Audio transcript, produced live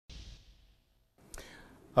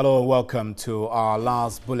Hello and welcome to our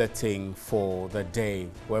last bulletin for the day.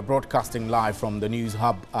 We're broadcasting live from the news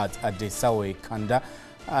hub at Adesawe, Kanda,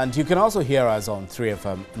 and you can also hear us on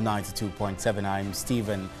 3FM 92.7. I'm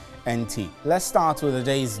Stephen NT. Let's start with the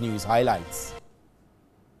day's news highlights.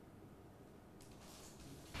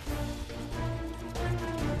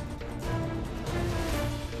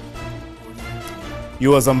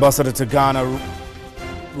 U.S. Ambassador to Ghana,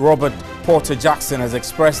 Robert Porter Jackson, has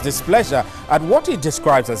expressed displeasure at what he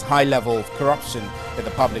describes as high level of corruption in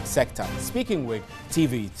the public sector. Speaking with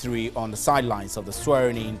TV3 on the sidelines of the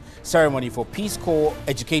swearing-in ceremony for Peace Corps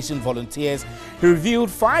education volunteers, he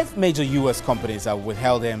revealed 5 major U.S. companies have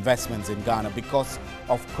withheld their investments in Ghana because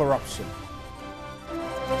of corruption.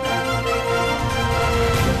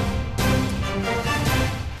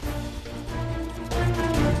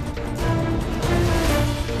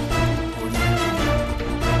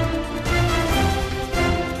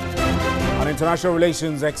 International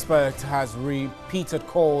relations expert has repeated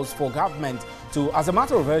calls for government to, as a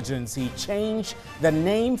matter of urgency, change the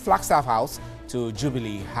name Flagstaff House to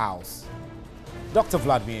Jubilee House. Dr.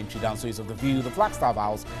 Vladimir Nchidanso is of the view the Flagstaff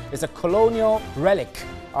House is a colonial relic,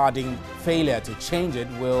 adding failure to change it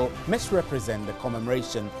will misrepresent the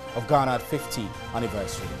commemoration of Ghana's 50th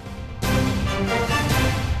anniversary.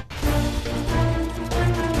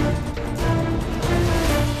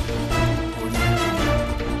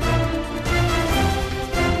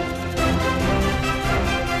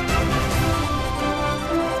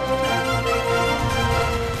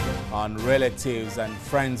 Relatives and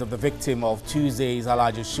friends of the victim of Tuesday's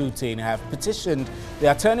Alaju shooting have petitioned the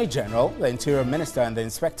Attorney General, the Interior Minister and the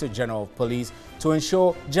Inspector General of Police to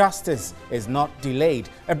ensure justice is not delayed.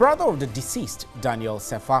 A brother of the deceased, Daniel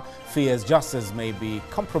Sefa, fears justice may be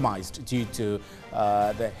compromised due to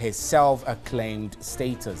his self-acclaimed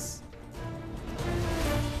status.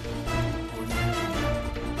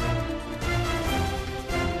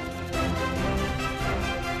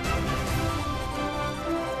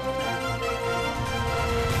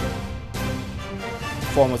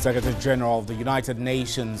 Former Secretary General of the United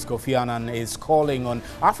Nations, Kofi Annan, is calling on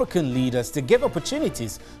African leaders to give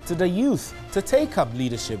opportunities to the youth to take up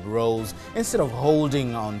leadership roles instead of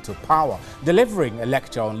holding on to power. Delivering a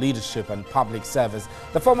lecture on leadership and public service,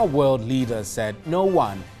 the former world leader said no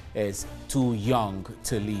one is too young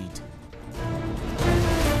to lead.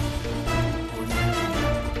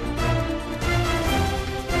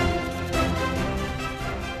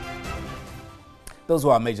 Those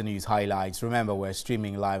were our major news highlights. Remember, we're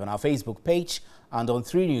streaming live on our Facebook page and on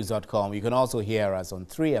 3news.com. You can also hear us on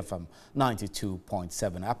 3FM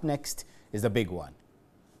 92.7. Up next is the big one.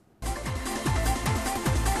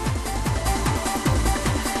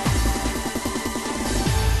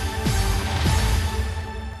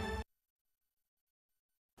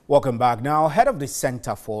 Welcome back. Now, head of the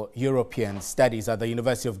Center for European Studies at the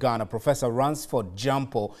University of Ghana, Professor Ransford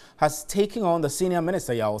Jampo, has taken on the Senior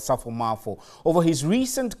Minister Yao Safo-Mafo over his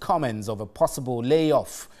recent comments of a possible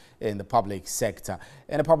layoff in the public sector.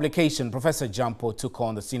 In a publication, Professor Jampo took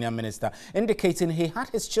on the Senior Minister, indicating he had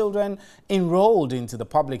his children enrolled into the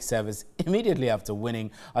public service immediately after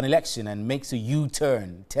winning an election and makes a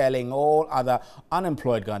U-turn, telling all other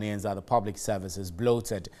unemployed Ghanaians that the public service is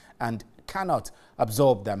bloated and cannot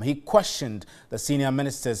absorb them. He questioned the senior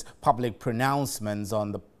minister's public pronouncements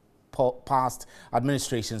on the past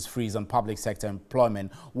administration's freeze on public sector employment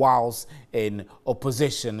whilst in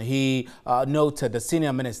opposition. He noted the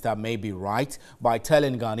senior minister may be right by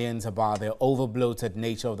telling Ghanaians about the over-bloated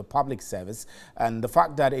nature of the public service and the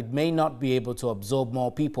fact that it may not be able to absorb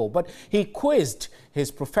more people, but he quizzed his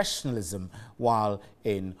professionalism while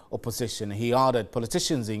in opposition. He added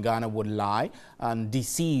politicians in Ghana would lie and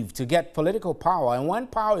deceive to get political power, and when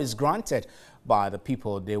power is granted by the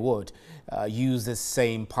people, they would use the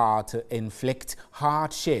same power to inflict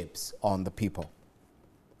hardships on the people.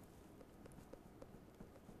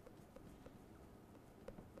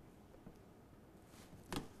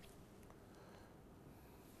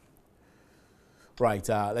 Right,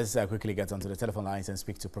 let's quickly get onto the telephone lines and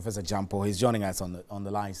speak to Professor Jampo. He's joining us on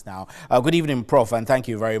the lines now. Good evening, Prof, and thank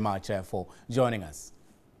you very much for joining us.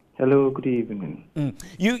 Hello, good evening.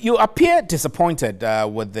 You appear disappointed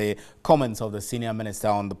with the comments of the senior minister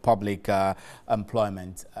on the public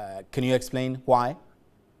employment. Can you explain why?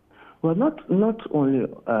 Well, not only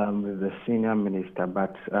with the senior minister,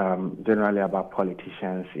 but generally about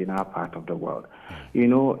politicians in our part of the world. You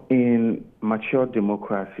know, in mature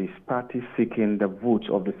democracies, parties seeking the votes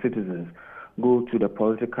of the citizens go to the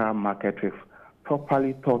political market with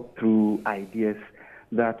properly thought through ideas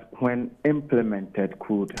that, when implemented,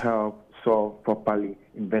 could help solve properly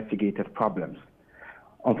investigated problems.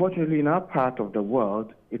 Unfortunately, in our part of the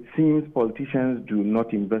world, it seems politicians do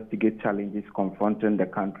not investigate challenges confronting the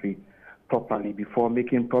country properly before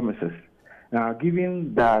making promises. Now,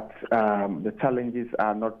 given that the challenges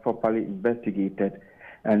are not properly investigated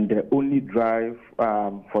and the only drive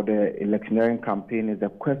for the electioneering campaign is the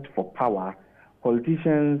quest for power,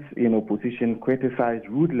 politicians in opposition criticize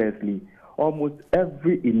ruthlessly almost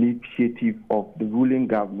every initiative of the ruling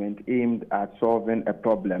government aimed at solving a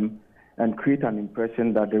problem and create an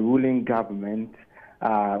impression that the ruling government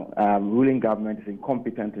is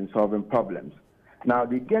incompetent in solving problems. Now,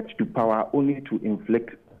 they get to power only to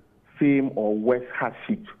inflict same or worse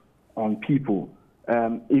hardship on people.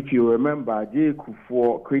 If you remember, J.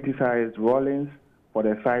 Kufuor criticized Rawlings for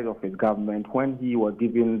the size of his government. When he was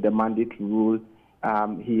given the mandate to rule,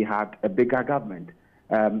 he had a bigger government.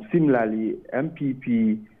 Similarly,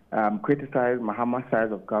 MPP criticized Mahama's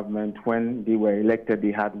size of government. When they were elected,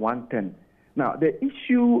 they had 110. Now, the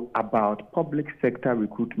issue about public sector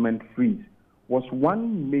recruitment freeze was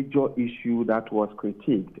one major issue that was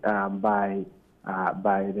critiqued by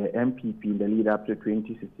the MPP in the lead up to the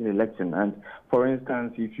 2016 election. And for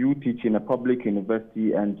instance, if you teach in a public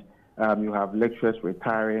university and you have lecturers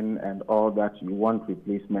retiring and all that, you want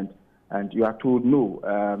replacement, and you are told no,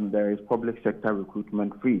 there is public sector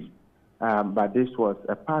recruitment freeze. But this was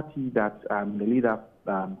a party that the lead up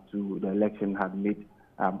to the election had made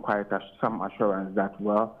quite some assurance that,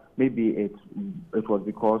 well, maybe it was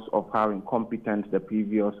because of how incompetent the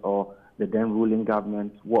previous or the then ruling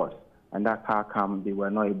government was. And that's how come they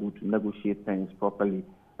were not able to negotiate things properly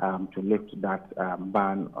to lift that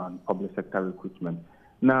ban on public sector recruitment.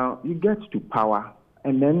 Now, you get to power,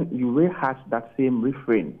 and then you rehash that same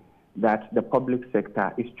refrain that the public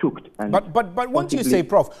sector is choked. And but won't you say,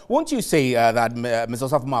 Prof, won't you say that Mr.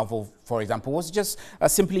 Osafo, for example, was just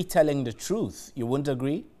simply telling the truth? You wouldn't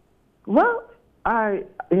agree? Well,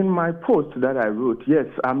 in my post that I wrote, yes,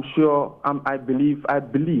 I'm sure, I believe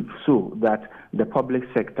so, that the public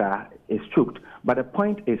sector is choked. But the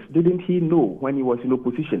point is, didn't he know when he was in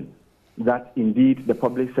opposition that indeed the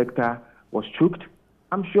public sector was choked?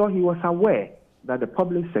 I'm sure he was aware that the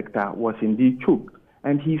public sector was indeed choked.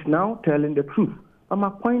 And he's now telling the truth. But my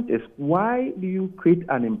point is, why do you create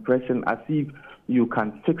an impression as if you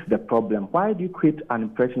can fix the problem? Why do you create an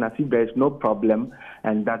impression as if there is no problem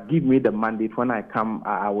and that give me the mandate when I come,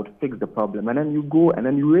 I would fix the problem? And then you go and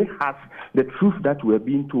then you rehash the truth that we were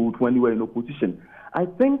being told when you were in opposition. I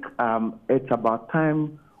think it's about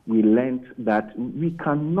time we learned that we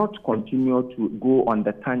cannot continue to go on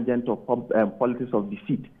the tangent of politics of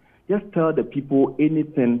deceit. Just tell the people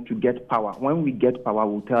anything to get power. When we get power,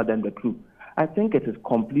 we'll tell them the truth. I think it is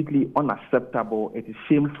completely unacceptable. It is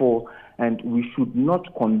shameful, and we should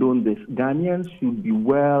not condone this. Ghanaians should be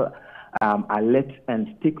well alert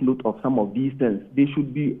and take note of some of these things. They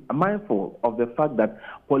should be mindful of the fact that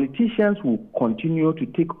politicians will continue to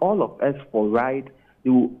take all of us for ride.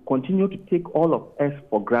 They will continue to take all of us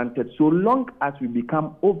for granted so long as we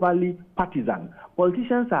become overly partisan.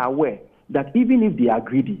 Politicians are aware that even if they are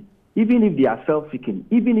greedy, even if they are self-seeking,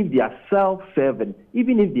 even if they are self-serving,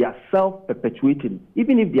 even if they are self-perpetuating,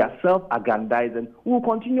 even if they are self-aggrandizing, we will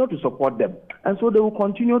continue to support them. And so they will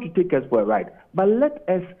continue to take us for a ride. But let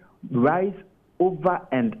us rise over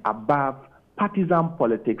and above partisan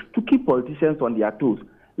politics to keep politicians on their toes,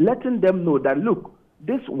 letting them know that, look,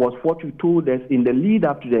 this was what you told us in the lead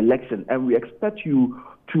up to the election, and we expect you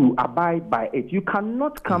to abide by it. You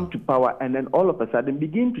cannot come to power and then all of a sudden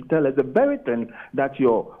begin to tell us the very thing that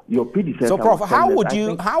your predecessor. So, Prof, how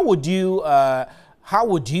would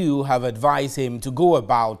you have advised him to go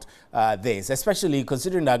about this, especially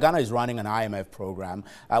considering that Ghana is running an IMF program?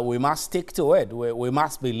 We must stick to it. We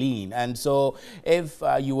must be lean. And so, if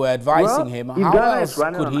you were advising him, how else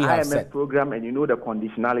could he have said? IMF program, and you know the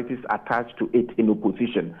conditionalities attached to it in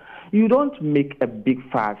opposition. You don't make a big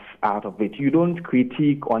fuss out of it. You don't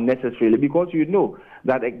critique unnecessarily because you know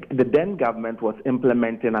that the then government was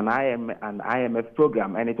implementing an IMF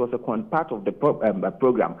program, and it was a part of the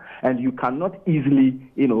program, and you cannot easily,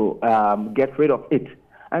 get rid of it.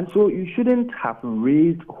 And so you shouldn't have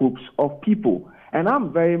raised hopes of people. And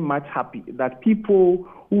I'm very much happy that people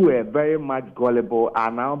who were very much gullible are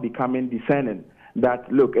now becoming discerning.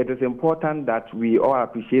 That, look, it is important that we all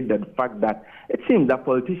appreciate the fact that it seems that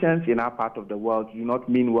politicians in our part of the world do not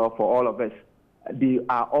mean well for all of us. They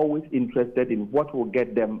are always interested in what will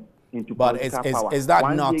get them into political power. Is that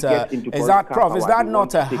not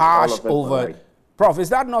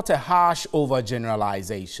a harsh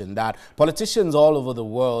overgeneralization that politicians all over the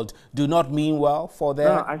world do not mean well for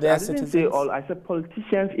their citizens? I didn't say all. I said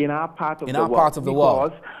politicians in our part of the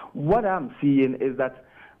world. Because what I'm seeing is that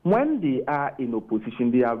When they are in opposition,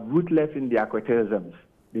 they are ruthless in their criticisms.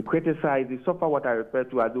 They criticize, they suffer what I refer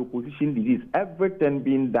to as the opposition disease. Everything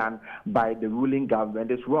being done by the ruling government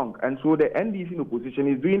is wrong. And so the NDC in opposition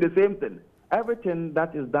is doing the same thing. Everything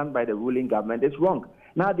that is done by the ruling government is wrong.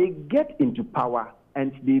 Now they get into power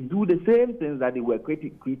and they do the same things that they were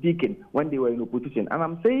critiquing when they were in opposition. And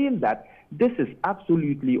I'm saying that this is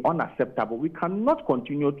absolutely unacceptable. We cannot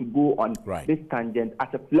continue to go on this tangent as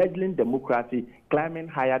a fledgling democracy, climbing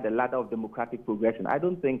higher the ladder of democratic progression. I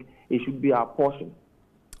don't think it should be our portion.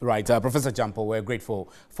 Right. Professor Jampo, we're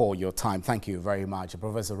grateful for your time. Thank you very much.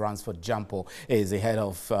 Professor Ransford Jampo is the head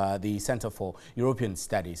of the Center for European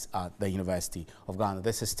Studies at the University of Ghana.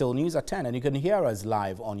 This is still News at 10, and you can hear us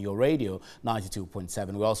live on your radio,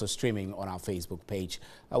 92.7. We're also streaming on our Facebook page.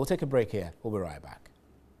 We'll take a break here. We'll be right back.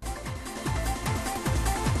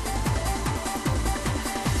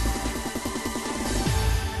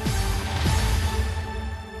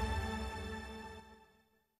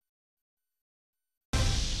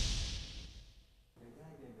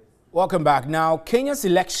 Welcome back. Now, Kenya's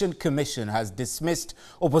Election Commission has dismissed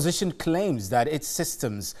opposition claims that its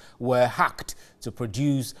systems were hacked to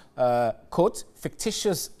produce, quote,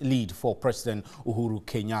 fictitious lead for President Uhuru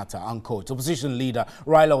Kenyatta, unquote. Opposition leader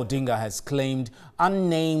Raila Odinga has claimed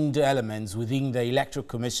unnamed elements within the Electoral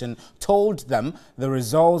Commission told them the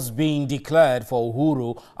results being declared for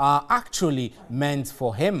Uhuru are actually meant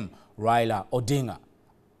for him, Raila Odinga.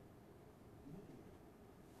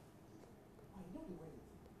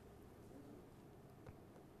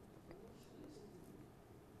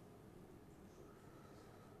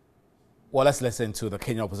 Well, let's listen to the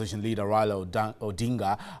Kenya opposition leader Raila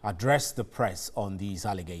Odinga address the press on these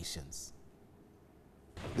allegations.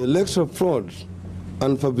 The electoral fraud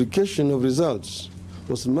and fabrication of results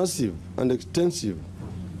was massive and extensive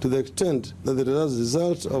to the extent that the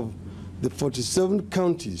results of the 47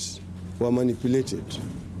 counties were manipulated.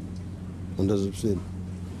 And as I've said,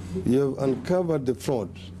 you have uncovered the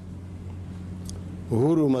fraud.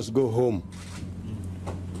 Uhuru must go home.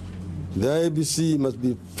 The IEBC must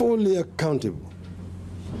be fully accountable.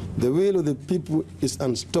 The will of the people is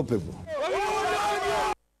unstoppable.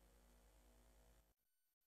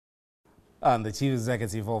 And the Chief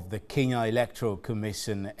Executive of the Kenya Electoral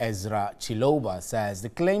Commission, Ezra Chiloba, says the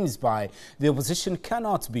claims by the opposition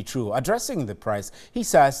cannot be true. Addressing the press, he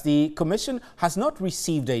says the Commission has not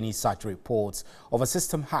received any such reports of a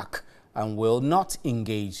system hack and will not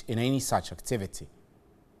engage in any such activity.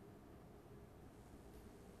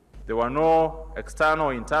 There were no external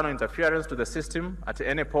or internal interference to the system at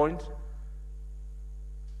any point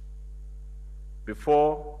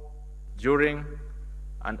before, during,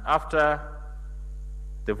 and after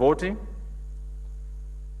the voting.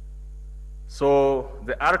 So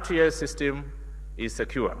the RTS system is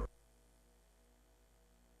secure.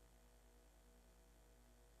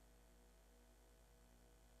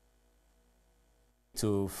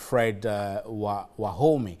 To Fred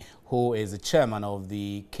Wahome, who is the chairman of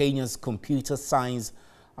the Kenya's Computer Science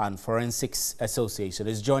and Forensics Association,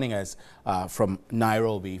 is joining us from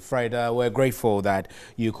Nairobi. Fred, we're grateful that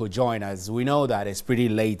you could join us. We know that it's pretty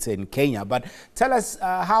late in Kenya, but tell us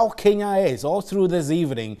how Kenya is all through this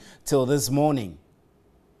evening till this morning.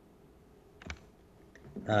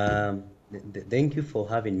 Thank you for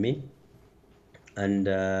having me.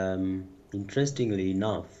 And interestingly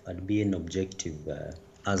enough, at being objective,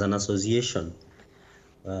 as an association,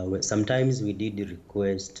 sometimes we did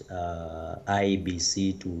request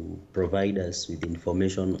IEBC to provide us with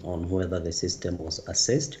information on whether the system was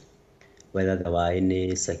assessed, whether there were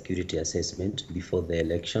any security assessment before the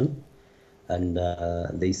election. And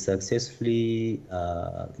they successfully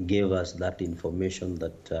gave us that information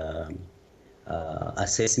that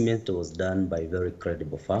assessment was done by very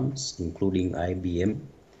credible firms, including IBM.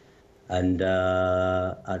 And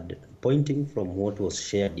pointing from what was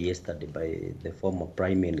shared yesterday by the former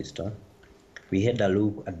Prime Minister, we had a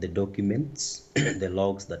look at the documents, the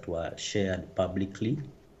logs that were shared publicly,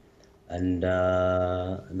 and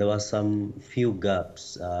there were some few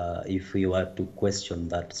gaps if we were to question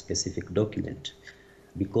that specific document,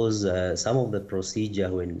 because some of the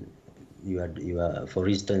procedure when you are, for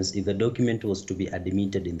instance, if the document was to be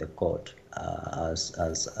admitted in the court as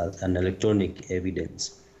an electronic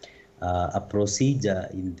evidence, a procedure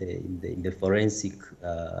in the forensic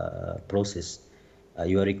process,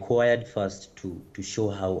 you are required first to show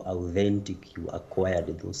how authentic you acquired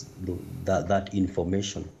that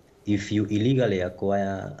information. If you illegally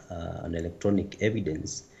acquire an electronic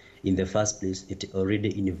evidence, in the first place, it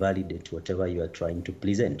already invalidates whatever you are trying to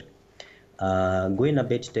present. Going a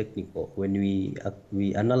bit technical, when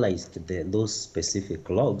we analyzed those specific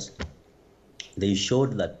logs, they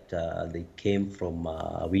showed that they came from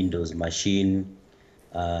a Windows machine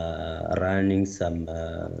running some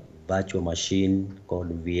virtual machine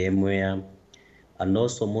called VMware. And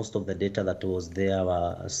also most of the data that was there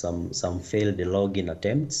were some failed login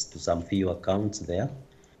attempts to some few accounts there.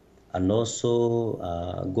 And also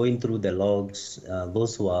going through the logs,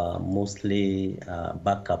 those were mostly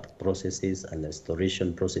backup processes and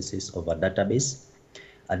restoration processes of a database.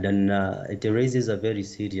 And then it raises a very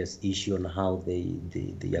serious issue on how they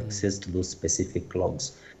accessed those specific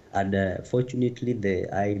logs. And fortunately, the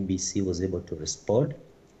IBC was able to respond,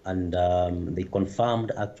 and they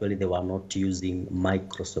confirmed actually they were not using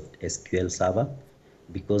Microsoft SQL Server,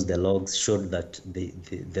 because the logs showed that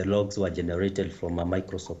the logs were generated from a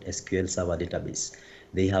Microsoft SQL Server database.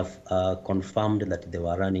 They have confirmed that they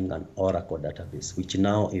were running an Oracle database, which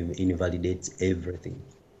now invalidates everything.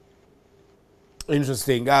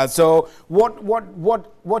 Interesting. So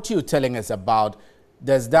what you're telling us about,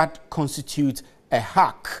 does that constitute a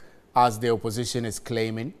hack, as the opposition is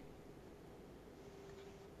claiming?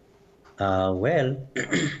 Well,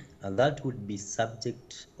 that would be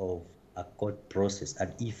subject of a court process,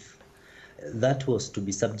 and if that was to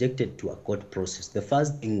be subjected to a court process, the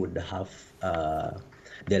first thing would have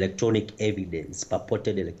the electronic evidence,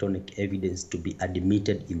 purported electronic evidence, to be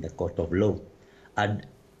admitted in the court of law. And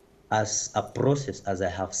as a process, as I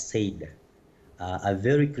have said, a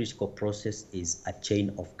very critical process is a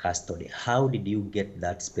chain of custody. How did you get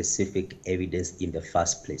that specific evidence in the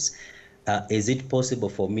first place? Is it possible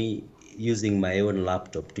for me, using my own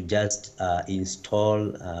laptop, to just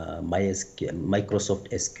install Microsoft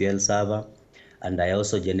SQL Server, and I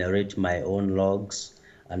also generate my own logs,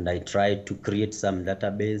 and I try to create some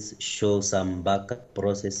database, show some backup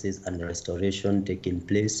processes and restoration taking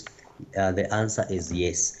place? The answer is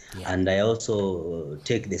yes. Yeah. And I also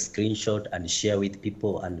take the screenshot and share with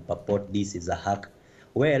people and purport this is a hack.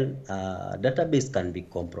 Well, database can be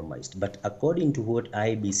compromised, but according to what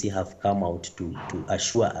IBC have come out to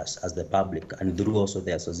assure us as the public, and through also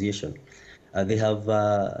the association, they have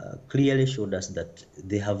clearly showed us that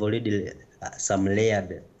they have already some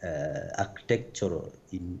layered architecture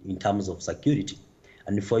in terms of security.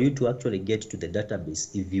 And for you to actually get to the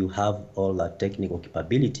database, if you have all that technical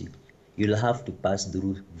capability, you'll have to pass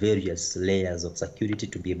through various layers of security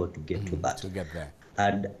to be able to get to that. To get there.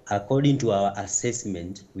 And according to our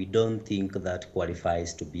assessment, we don't think that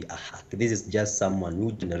qualifies to be a hack. This is just someone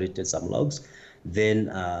who generated some logs, then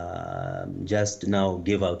just now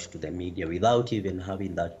gave out to the media without even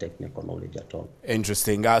having that technical knowledge at all.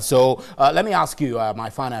 Interesting. So let me ask you my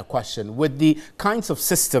final question. With the kinds of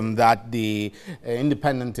system that the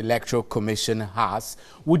Independent Electoral Commission has,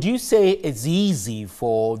 would you say it's easy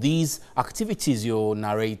for these activities you're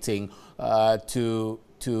narrating to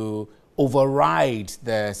override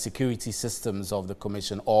the security systems of the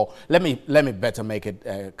commission? Or let me better make it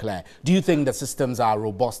clear. Do you think the systems are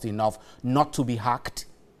robust enough not to be hacked?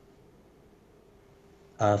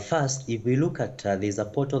 First, if we look at there's a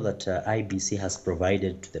portal that IBC has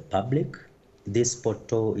provided to the public. This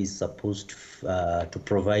portal is supposed to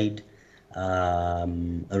provide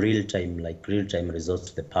real-time results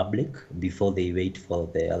to the public before they wait for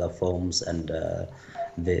the other forms and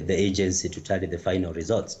the agency to tally the final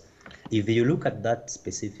results. If you look at that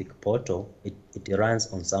specific portal, it runs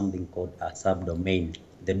on something called a subdomain.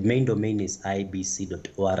 The main domain is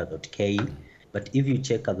ibc.or.ke, but if you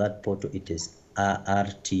check at that portal, it is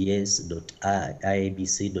rts.ibc.or.ke.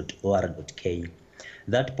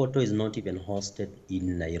 That portal is not even hosted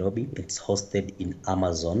in Nairobi, it's hosted in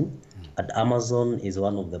Amazon. And Amazon is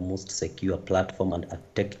one of the most secure platform and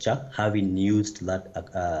architecture, having used that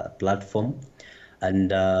platform.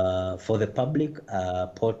 And for the public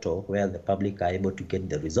portal, where the public are able to get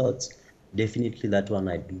the results, definitely that one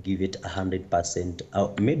I'd give it 100%,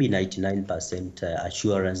 maybe 99%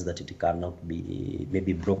 assurance that it cannot be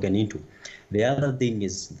maybe broken into. The other thing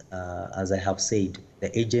is, as I have said,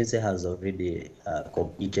 the agency has already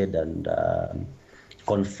committed and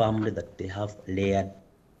confirmed that they have layered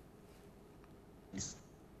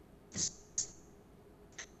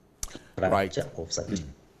structure of security.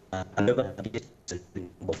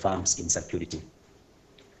 Firms in security.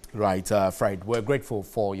 Right, Fred, we're grateful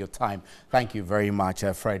for your time. Thank you very much.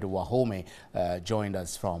 Fred Wahome joined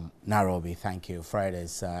us from Nairobi. Thank you. Fred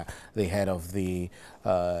is the head of the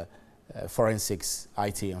Forensics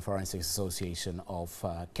IT and Forensics Association of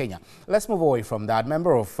Kenya. Let's move away from that.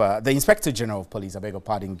 Member of the Inspector General of Police, I beg your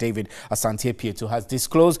pardon, David Asante-Pietu, has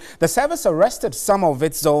disclosed the service arrested some of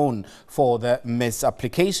its own for the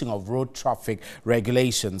misapplication of road traffic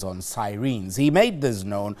regulations on sirens. He made this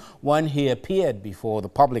known when he appeared before the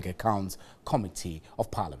Public Accounts Committee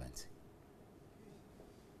of Parliament.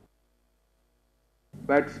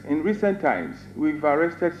 But in recent times, we've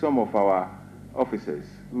arrested some of our officers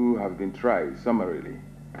who have been tried summarily.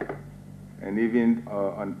 And even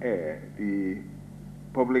on air, the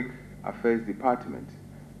Public Affairs Department,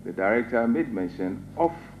 the director made mention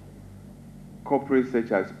of corporates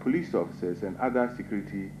such as police officers and other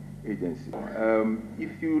security agencies.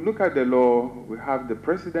 If you look at the law, we have the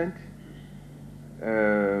president,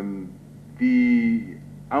 the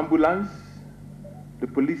ambulance, the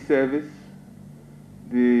police service,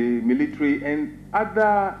 the military, and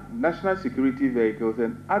other national security vehicles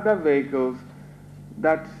and other vehicles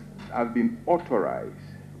that have been authorized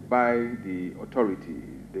by the authority,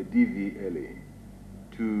 the DVLA,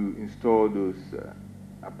 to install those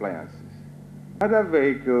appliances. Other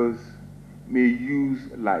vehicles may use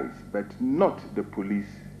lights, but not the police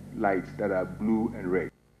lights that are blue and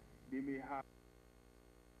red. They may have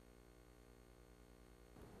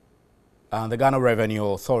The Ghana Revenue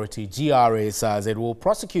Authority, GRA, says it will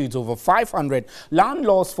prosecute over 500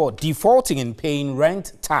 landlords for defaulting in paying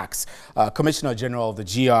rent tax. Commissioner General of the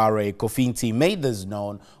GRA, Kofinti, made this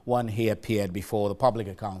known when he appeared before the Public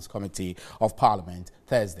Accounts Committee of Parliament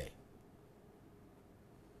Thursday.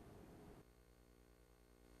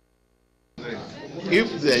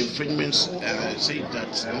 If the infringements say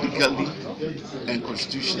that legally and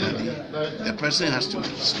constitutionally the person has to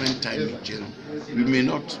spend time in jail, we may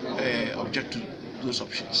not object to those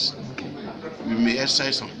options. We may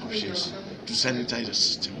exercise some options to sanitize the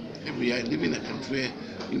system. If we are living in a country where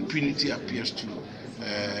impunity appears to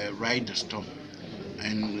ride the storm,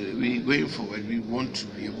 and going forward, we want to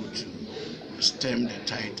be able to stem the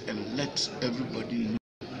tide and let everybody know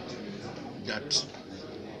that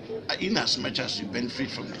in as much as we benefit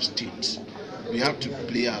from the state, we have to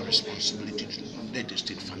play our responsibility to let the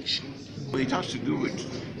state function. It has to do with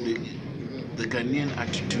the Ghanaian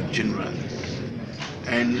attitude generally.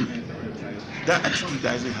 And that attitude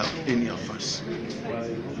doesn't help any of us.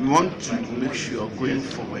 We want to make sure going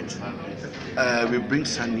forward, we bring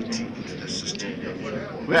sanity into the system.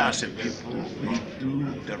 Where as a people, we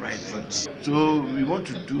do the right things. So we want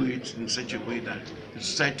to do it in such a way that the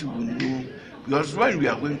society will know. Because when we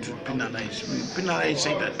are going to penalize, we penalize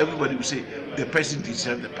saying that everybody will say the person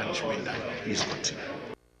deserves the punishment that he's gotten.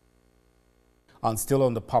 And still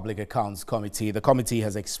on the Public Accounts Committee, the committee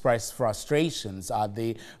has expressed frustrations at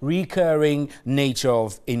the recurring nature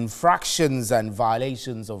of infractions and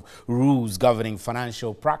violations of rules governing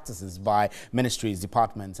financial practices by ministries,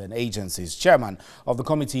 departments and agencies. Chairman of the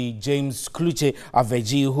committee, James Kluche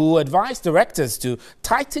Aveji, who advised directors to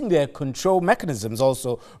tighten their control mechanisms,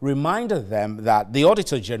 also reminded them that the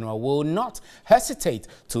Auditor General will not hesitate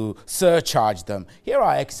to surcharge them. Here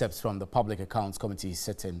are excerpts from the Public Accounts Committee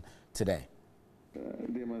sitting today.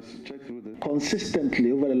 They must check through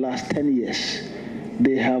consistently over the last 10 years,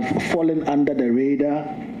 they have fallen under the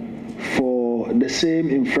radar for the same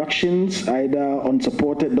infractions, either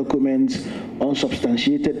unsupported documents,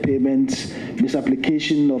 unsubstantiated payments,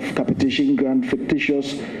 misapplication of capitation grant,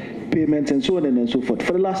 fictitious payments, and so on and so forth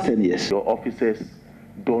for the last 10 years. Your officers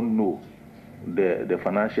don't know the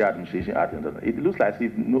Financial Administration Act. It looks like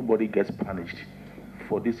if nobody gets punished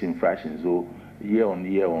for this infraction. So year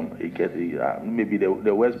on, it gets, maybe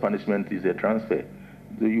the worst punishment is a transfer.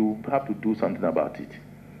 So you have to do something about it.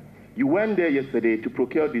 You went there yesterday to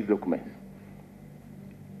procure these documents.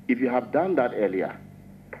 If you have done that earlier,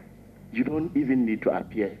 you don't even need to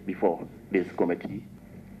appear before this committee.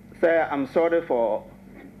 Sir, I'm sorry for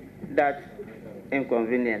that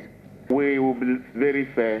inconvenience. We will be very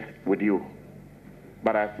fair with you,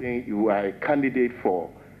 but I think you are a candidate for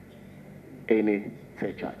any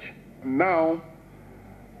surcharge. now,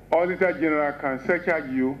 Auditor General can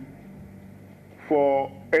surcharge you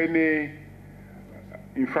for any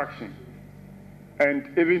infraction.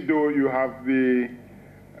 And even though you have the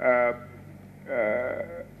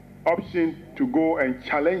option to go and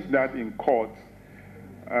challenge that in court,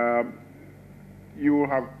 you will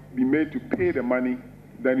have been made to pay the money,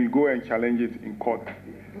 then you go and challenge it in court.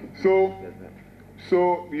 So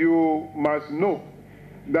you must know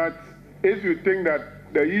that if you think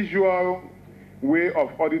that the usual way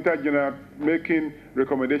of Auditor General making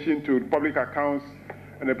recommendation to public accounts,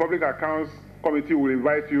 and the Public Accounts Committee will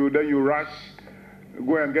invite you, then you rush,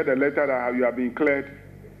 go and get a letter that you have been cleared,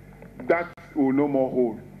 that will no more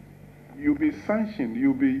hold. You'll be sanctioned,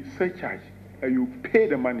 you'll be surcharged, and you pay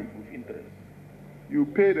the money with interest. You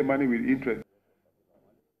pay the money with interest.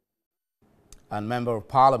 and Member of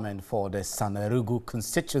Parliament for the Sanarugu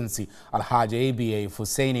constituency, Alhaji ABA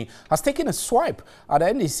Fusaini, has taken a swipe at the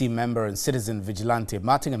NDC member and citizen vigilante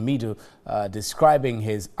Martin Amidu, describing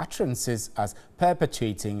his utterances as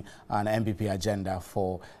perpetuating an MPP agenda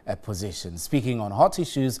for a position. Speaking on hot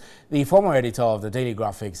issues, the former editor of the Daily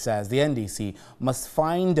Graphic says the NDC must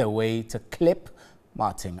find a way to clip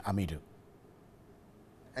Martin Amidu.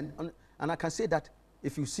 And I can say that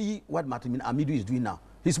if you see what Martin Amidu is doing now,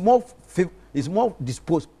 he's more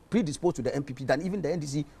predisposed to the MPP than even the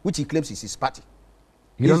NDC, which he claims is his party.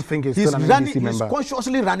 You don't think he's still an NDC member? He's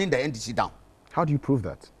consciously running the NDC down. How do you prove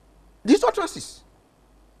that? These utterances.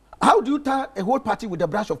 How do you tie a whole party with a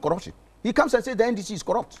brush of corruption? He comes and says the NDC is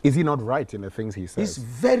corrupt. Is he not right in the things he says? He's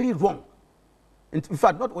very wrong. In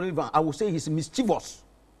fact, not only wrong, I would say he's mischievous.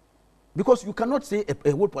 Because you cannot say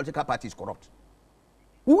a whole political party is corrupt.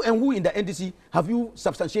 Who and who in the NDC have you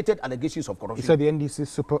substantiated allegations of corruption? He said the NDC is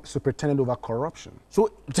superintendent over corruption.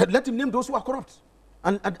 So let him name those who are corrupt.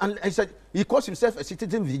 And he said he calls himself a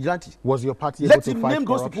citizen vigilante. Was your party able to fight corruption? Let him name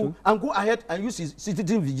those people and go ahead and use his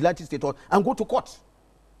citizen vigilante status and go to court.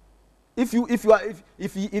 If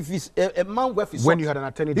he's a man worth his when salt, you had an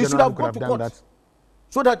attorney he should general have gone to done court. That.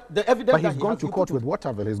 So that the evidence. But he's gone to court with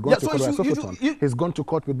whatever. He's gone to court with Sofoton. He's gone to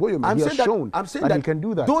court with Boyome. He has shown that he can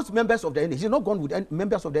do that. Those members of the NDC, he's not gone with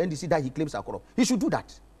members of the NDC that he claims are corrupt. He should do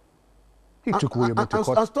that. He took Boyome to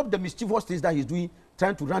court. And stop the mischievous things that he's doing,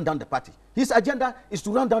 trying to run down the party. His agenda is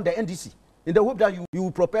to run down the NDC in the hope that you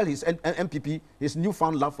will propel his MPP, his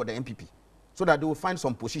newfound love for the MPP, so that they will find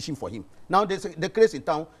some position for him. Now, the craze in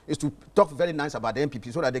town is to talk very nice about the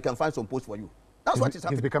MPP so that they can find some post for you. That's what is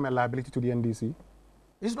happening. He's become a liability to the NDC?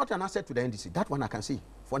 He's not an asset to the NDC. That one I can see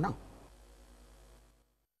for now.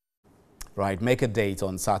 Right, make a date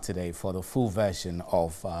on Saturday for the full version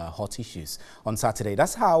of Hot Issues on Saturday.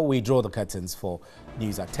 That's how we draw the curtains for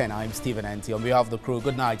News at 10. I'm Stephen Enti. On behalf of the crew,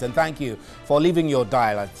 good night and thank you for leaving your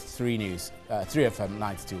dial at 3 FM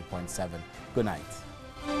 92.7. Good night.